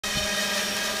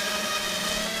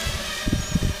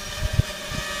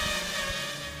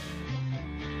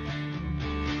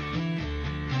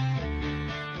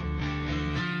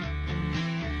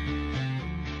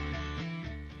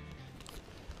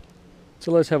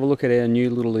So let's have a look at our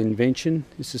new little invention.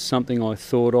 This is something I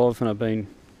thought of and I've been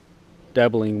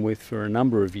dabbling with for a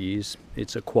number of years.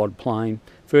 It's a quad plane,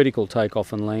 vertical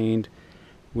takeoff and land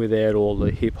without all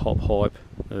the hip hop hype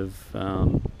of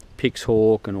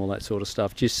Pixhawk and all that sort of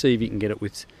stuff. Just see if you can get it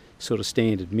with sort of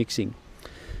standard mixing.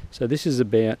 So this is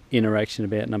about interaction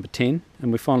about number 10,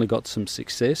 and we finally got some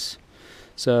success.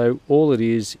 So all it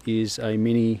is a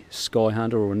mini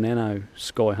Skyhunter or nano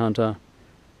Skyhunter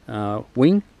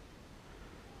wing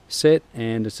set,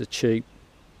 and it's a cheap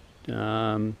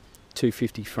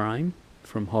 250 frame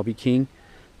from Hobby King.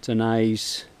 It's a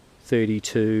Naze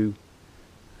 32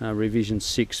 revision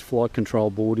 6 flight control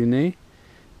board in there.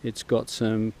 It's got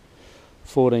some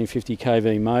 1450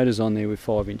 kV motors on there with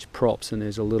 5-inch props, and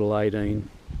there's a little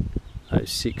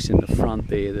 1806 in the front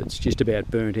there that's just about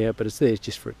burnt out, but it's there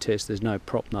just for a test. There's no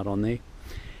prop nut on there.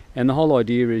 And the whole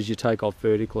idea is you take off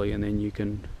vertically and then you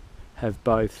can have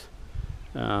both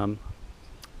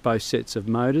sets of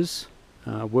motors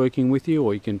working with you,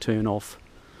 or you can turn off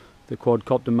the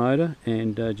quadcopter motor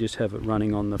and just have it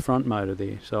running on the front motor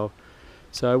there. So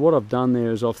what I've done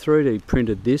there is I've 3D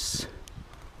printed this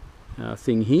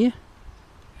thing here,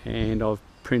 and I've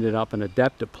printed up an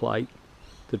adapter plate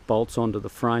that bolts onto the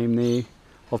frame there.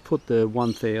 I've put the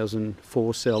 1000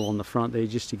 4-cell on the front there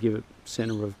just to give it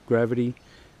centre of gravity,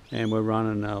 and we're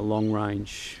running a long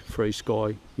range free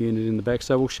sky unit in the back.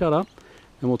 So we'll shut up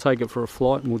and we'll take it for a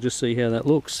flight and we'll just see how that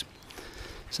looks.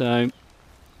 So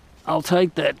I'll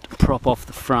take that prop off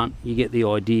the front, you get the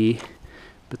idea,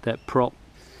 but that prop,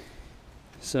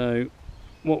 so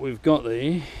what we've got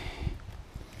there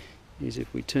is,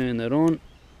 if we turn that on,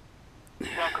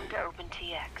 welcome to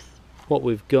OpenTX. What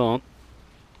we've got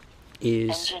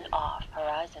is engine off,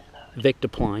 horizon mode.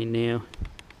 Betaflight. Now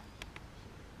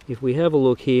if we have a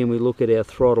look here and we look at our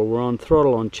throttle, we're on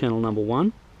throttle on channel number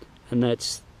 1, and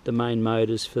that's the main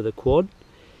motors for the quad.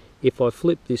 If I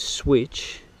flip this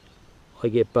switch, I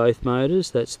get both motors.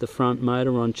 That's the front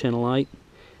motor on channel 8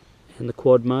 and the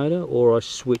quad motor, or I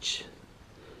switch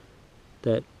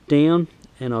that down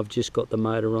and I've just got the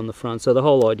motor on the front. So the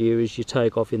whole idea is you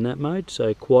take off in that mode,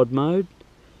 so quad mode,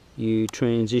 you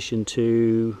transition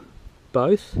to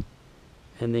both,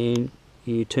 and then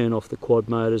you turn off the quad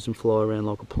motors and fly around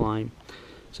like a plane.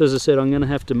 So as I said, I'm going to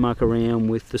have to muck around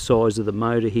with the size of the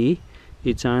motor here.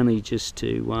 It's only just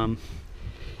to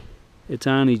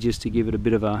give it a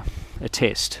bit of a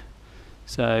test.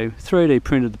 So 3D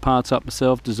printed the parts up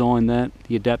myself, designed that,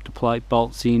 the adapter plate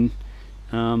bolts in.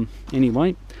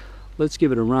 Anyway, let's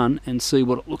give it a run and see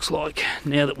what it looks like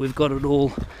now that we've got it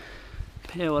all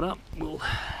powered up. We'll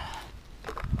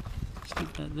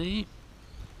stick that there.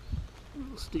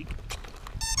 We'll stick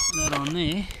that on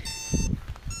there.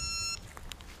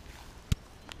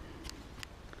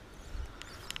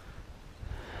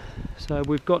 So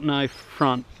we've got no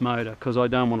front motor because I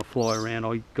don't want to fly around.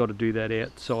 I've got to do that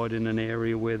outside in an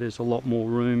area where there's a lot more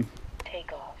room.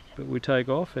 Take off. But we take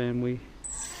off and we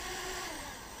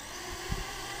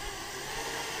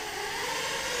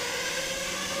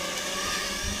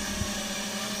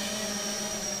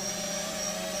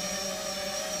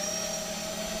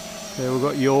so we've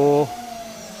got yaw,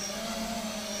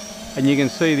 and you can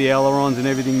see the ailerons and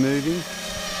everything moving.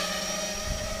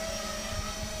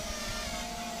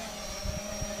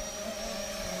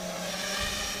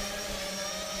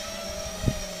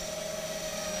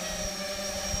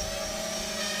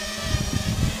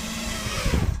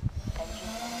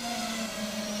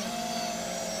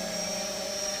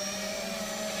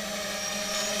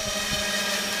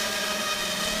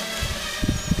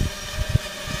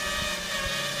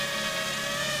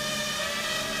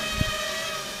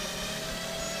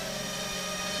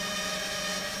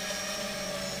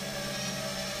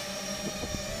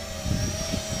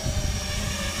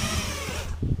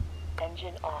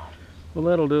 Off. Well,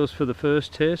 that'll do us for the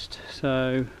first test,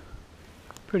 so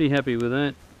pretty happy with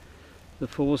that. The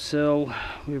 4-cell,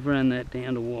 we've ran that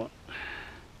down to what,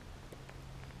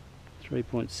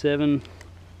 3.7,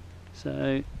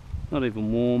 so not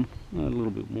even warm, a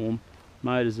little bit warm.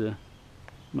 Motors are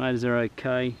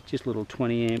okay, just little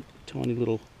 20 amp tiny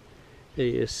little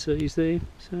ESCs there.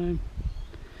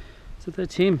 So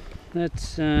that's him.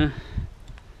 That's our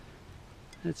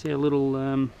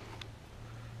little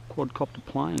quadcopter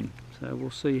plane. So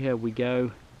we'll see how we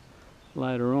go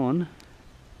later on,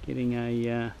 getting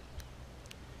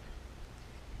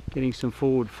some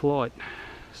forward flight.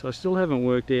 So I still haven't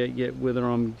worked out yet whether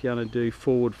I'm going to do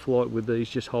forward flight with these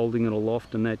just holding it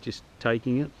aloft and that just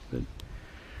taking it, but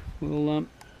we'll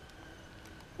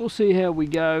see how we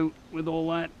go with all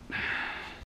that.